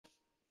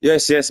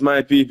Yes,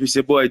 my people. It's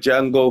your boy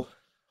Django.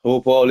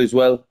 Hope all is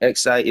well.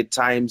 Excited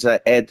times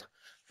ahead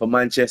for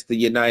Manchester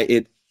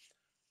United.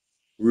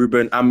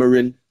 Ruben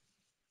Amorim,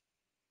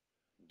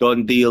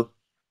 done deal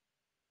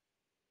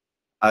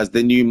as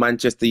the new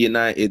Manchester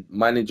United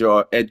manager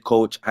or head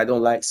coach. I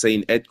don't like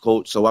saying head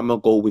coach, so I'm gonna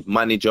go with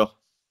manager.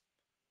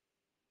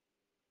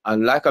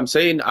 And like I'm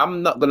saying,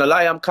 I'm not gonna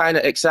lie, I'm kind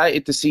of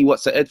excited to see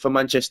what's ahead for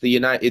Manchester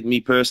United. Me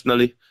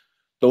personally,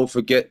 don't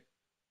forget,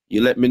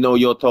 you let me know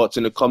your thoughts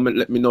in the comment.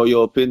 Let me know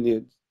your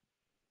opinion,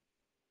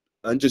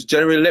 and just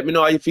generally let me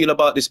know how you feel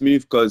about this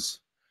move.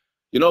 Because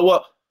you know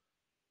what,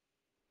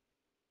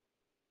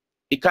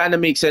 it kind of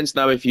makes sense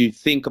now if you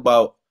think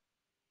about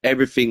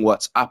everything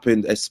what's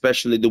happened,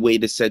 especially the way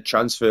they said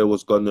transfer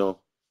was gonna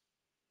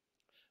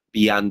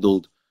be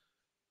handled.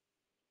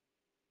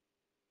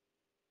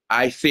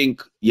 I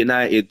think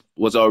United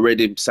was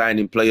already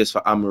signing players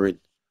for Amorim,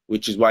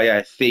 which is why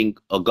I think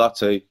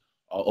Ogata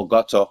or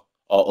Ogata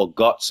or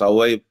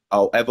Ogots,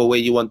 however way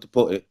you want to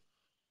put it,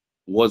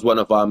 was one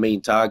of our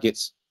main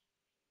targets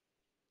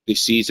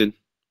this season.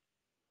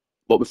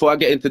 But before I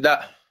get into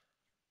that,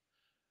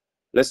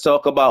 let's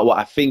talk about what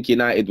I think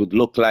United would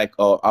look like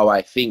or how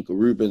I think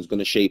Ruben's going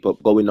to shape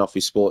up going off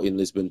his Sporting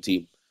Lisbon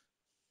team.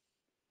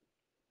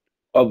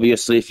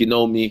 Obviously, if you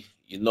know me,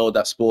 you know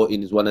that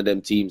Sporting is one of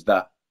them teams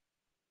that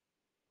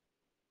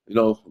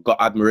got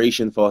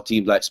admiration for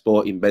teams like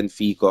Sporting,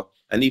 Benfica,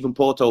 and even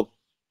Porto.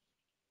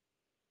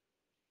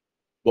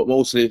 But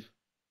mostly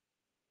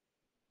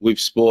with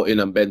Sporting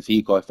and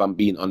Benfica, if I'm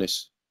being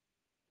honest.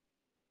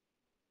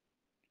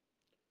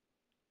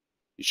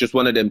 It's just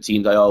one of them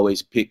teams I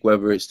always pick,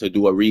 whether it's to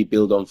do a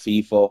rebuild on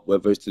FIFA,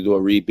 whether it's to do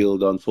a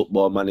rebuild on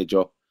Football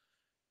Manager,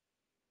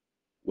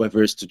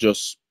 whether it's to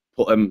just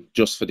put them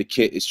just for the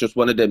kit. It's just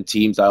one of them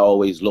teams I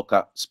always look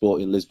at,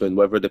 Sporting Lisbon,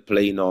 whether they're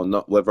playing or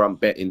not, whether I'm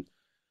betting.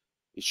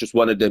 It's just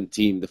one of them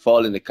teams. They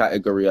fall in the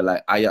category of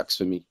like Ajax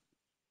for me.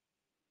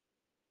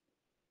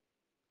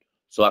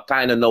 So I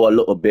kind of know a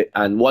little bit.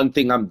 And one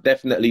thing I'm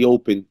definitely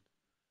hoping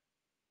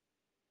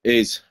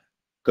is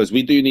because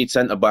we do need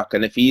centre back,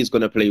 and if he is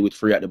going to play with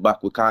three at the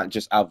back, we can't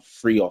just have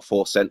three or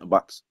four centre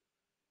backs.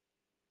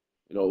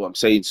 You know what I'm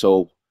saying?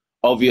 So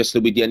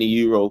obviously with any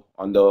Euro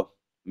on the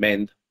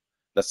mend,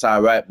 that's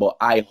all right. But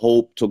I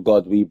hope to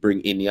God we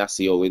bring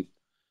Inacio in.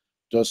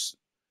 Just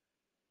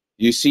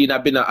you seen,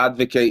 I've been an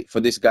advocate for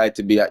this guy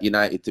to be at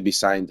United to be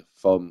signed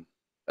from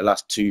the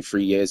last 2,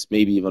 3 years,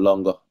 maybe even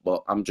longer.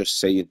 But I'm just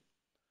saying,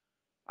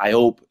 I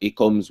hope he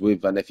comes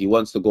with, and if he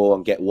wants to go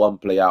and get one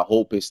player, I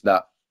hope it's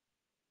that.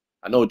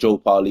 I know Joe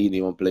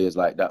Paulini and players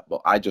like that,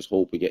 but I just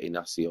hope we get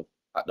Inacio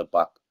at the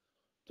back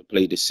to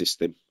play this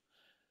system.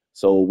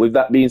 So with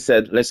that being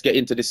said, let's get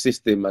into the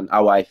system and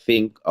how I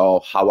think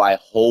or how I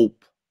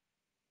hope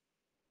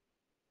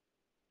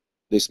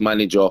this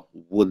manager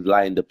would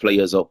line the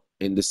players up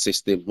in the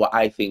system. What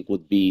I think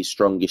would be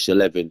strongish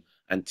 11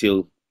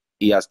 until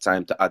he has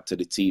time to add to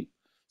the team.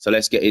 So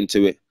let's get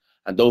into it.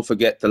 And don't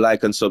forget to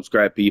like and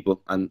subscribe,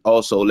 people. And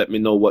also let me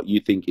know what you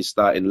think his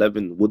starting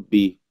 11 would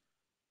be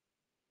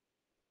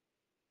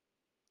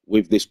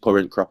with this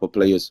current crop of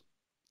players.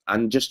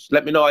 And just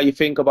let me know how you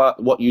think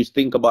about what you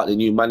think about the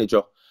new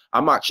manager.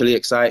 I'm actually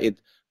excited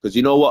because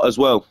you know what, as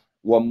well.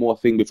 One more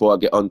thing before I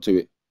get onto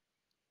it.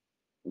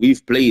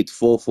 We've played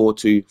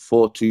 4-4-2,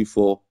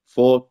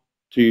 4-2-4,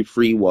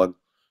 4-2-3-1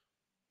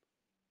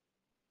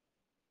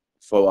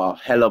 for a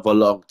hell of a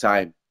long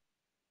time.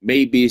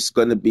 Maybe it's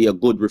going to be a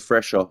good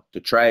refresher to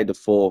try the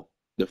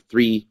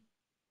 3-4-2-1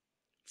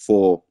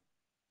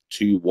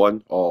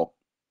 or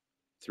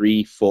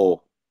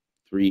 3-4-3.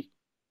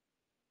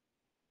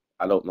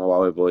 I don't know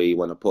however you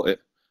want to put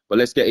it. But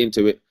let's get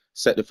into it.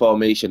 Set the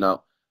formation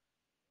out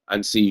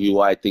and see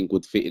who I think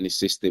would fit in this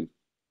system.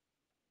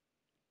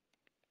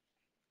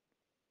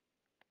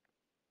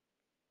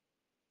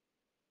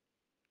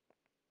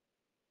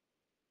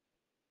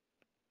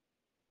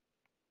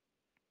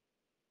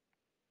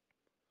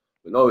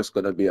 We know it's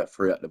going to be a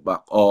three at the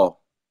back, or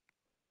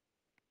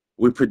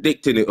we're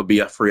predicting it'll be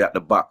a three at the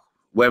back,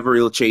 whether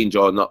he'll change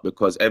or not,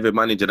 because every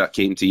manager that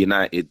came to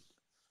United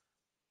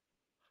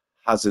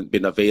hasn't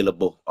been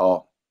available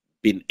or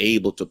been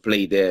able to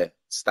play their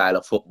style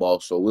of football.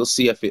 So we'll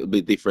see if it'll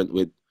be different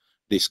with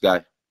this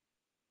guy.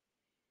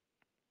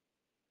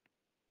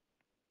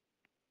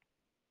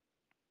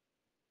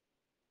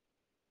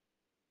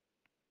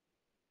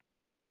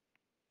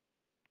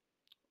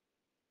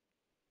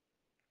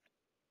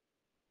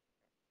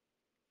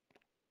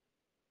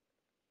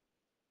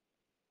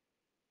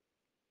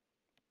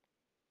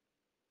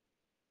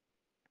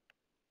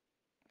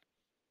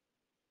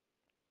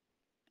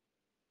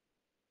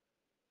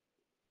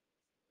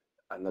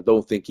 And I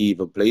don't think he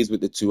even plays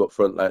with the two up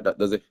front like that,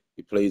 does he?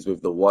 He plays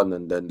with the one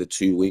and then the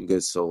two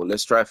wingers. So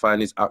let's try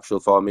find his actual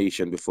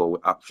formation before we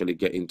actually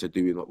get into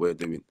doing what we're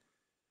doing.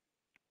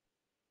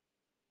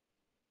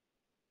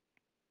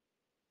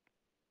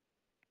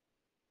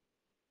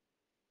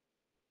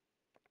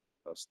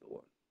 That's the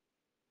one.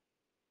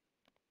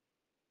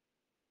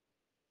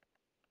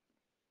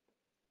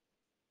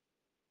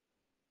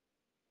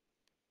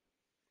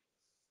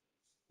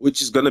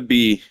 which is going to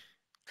be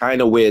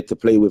kind of weird to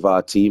play with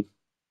our team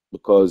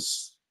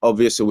because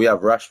obviously we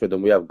have Rashford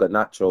and we have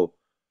Garnacho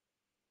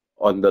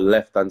on the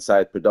left-hand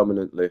side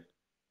predominantly.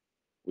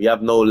 We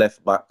have no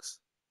left backs.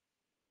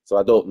 So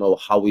I don't know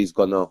how he's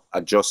going to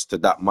adjust to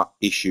that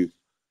issue.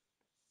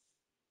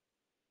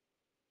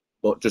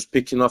 But just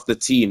picking off the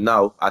team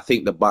now, I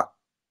think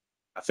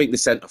the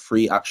centre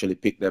three actually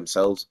pick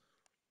themselves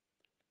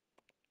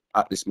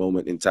at this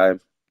moment in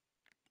time.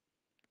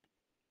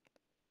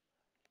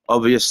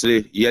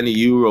 Obviously, Yenny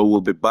Euro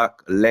will be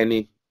back.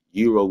 Lenny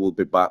Euro will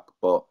be back.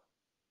 But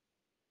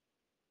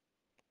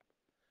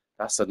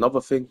that's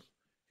another thing.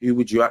 Who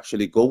would you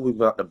actually go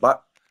with at the back?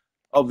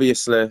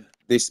 Obviously,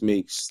 this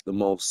makes the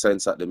most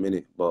sense at the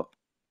minute. But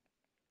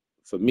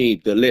for me,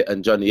 De Ligt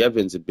and Johnny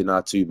Evans have been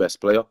our two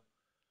best players.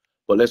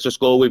 But let's just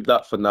go with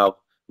that for now,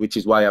 which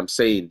is why I'm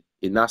saying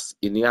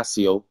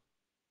Inacio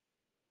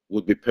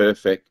would be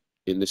perfect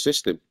in the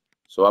system.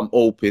 So I'm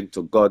hoping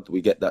to God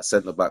we get that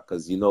centre back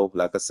because, you know,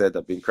 like I said,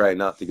 I've been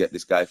crying out to get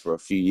this guy for a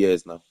few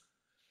years now.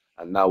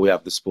 And now we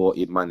have the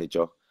sporting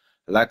manager.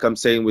 Like I'm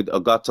saying with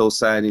Agato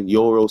signing,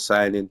 Euro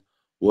signing,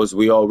 was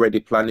we already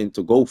planning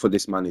to go for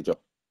this manager?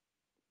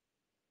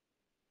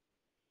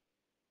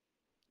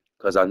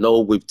 Because I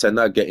know with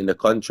Tenag getting the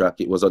contract,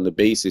 it was on the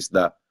basis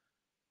that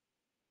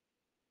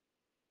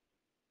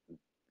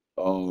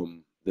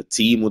the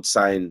team would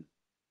sign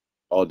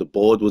or the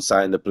board would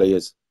sign the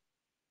players.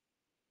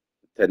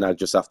 Tenag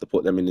just have to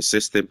put them in the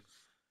system.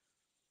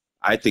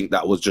 I think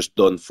that was just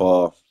done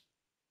for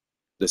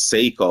the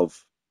sake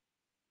of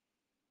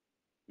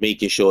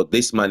making sure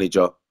this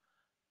manager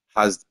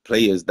has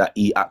players that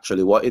he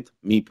actually wanted,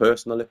 me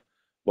personally.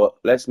 But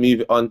let's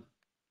move it on.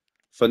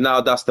 For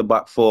now, that's the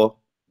back four,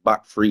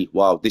 back three.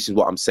 Wow, this is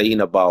what I'm saying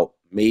about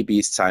maybe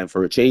it's time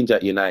for a change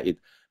at United.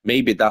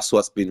 Maybe that's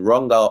what's been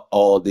wrong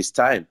all this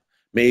time.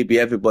 Maybe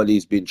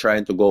everybody's been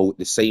trying to go with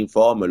the same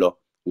formula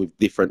with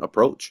different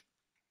approach.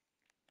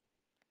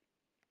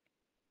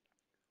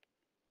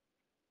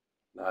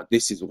 Nah,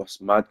 this is what's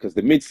mad because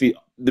the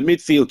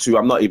midfield two,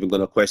 I'm not even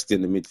going to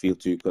question the midfield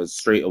two because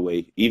straight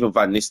away, even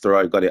Van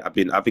Nistelrooy got it. I've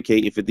been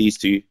advocating for these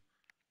two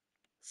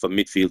for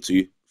midfield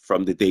two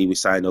from the day we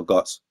signed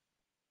August.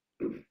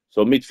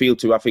 So midfield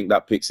two, I think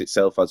that picks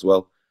itself as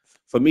well.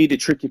 For me, the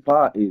tricky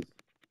part is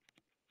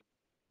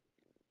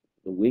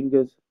the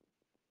wingers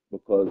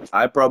because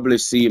I probably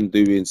see him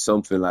doing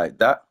something like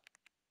that.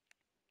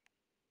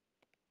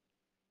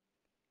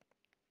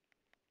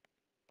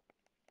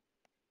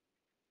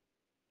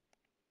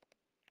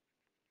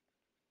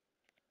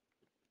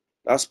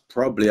 That's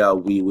probably how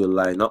we will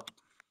line up.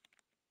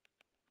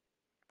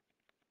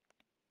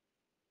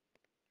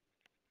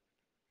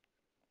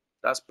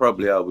 That's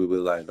probably how we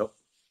will line up.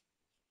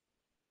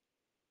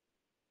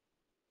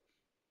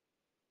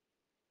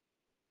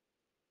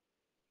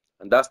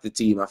 And that's the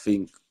team I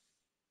think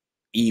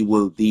he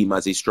will deem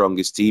as his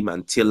strongest team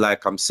until,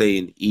 like I'm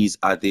saying, he's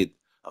added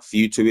a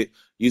few to it.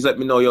 You let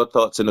me know your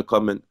thoughts in the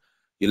comment.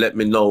 You let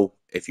me know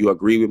if you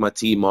agree with my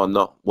team or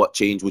not. What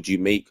change would you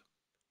make?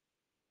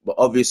 But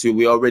obviously,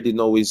 we already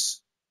know his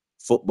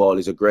football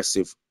is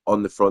aggressive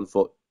on the front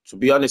foot. To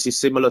be honest, it's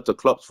similar to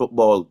Klopp's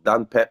football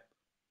than Pep.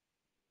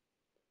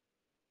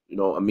 You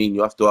know what I mean?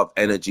 You have to have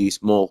energy.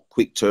 It's more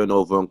quick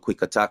turnover and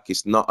quick attack.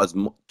 It's not as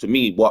much, to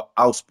me,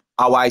 how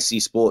I see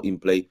sporting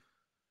play,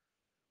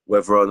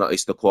 whether or not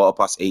it's the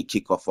quarter-past-8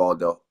 kickoff or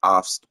the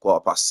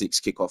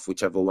quarter-past-6 kickoff,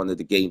 whichever one of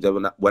the games.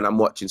 When I'm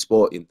watching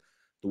sporting,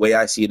 the way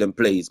I see them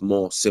play is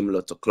more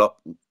similar to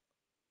Klopp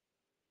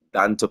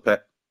than to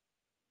Pep,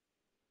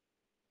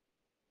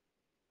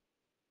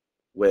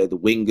 where the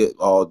winger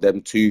or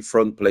them two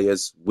front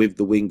players with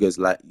the wingers,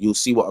 like you'll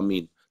see what I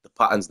mean. The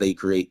patterns they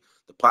create,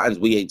 the patterns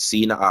we ain't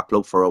seen at our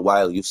club for a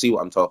while. You'll see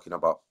what I'm talking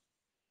about.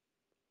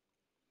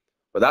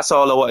 But that's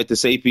all I wanted to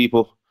say,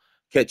 people.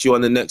 Catch you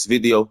on the next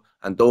video.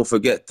 And don't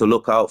forget to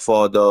look out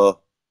for the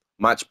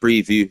match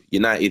preview,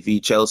 United v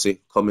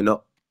Chelsea, coming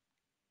up.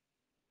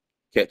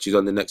 Catch you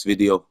on the next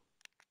video.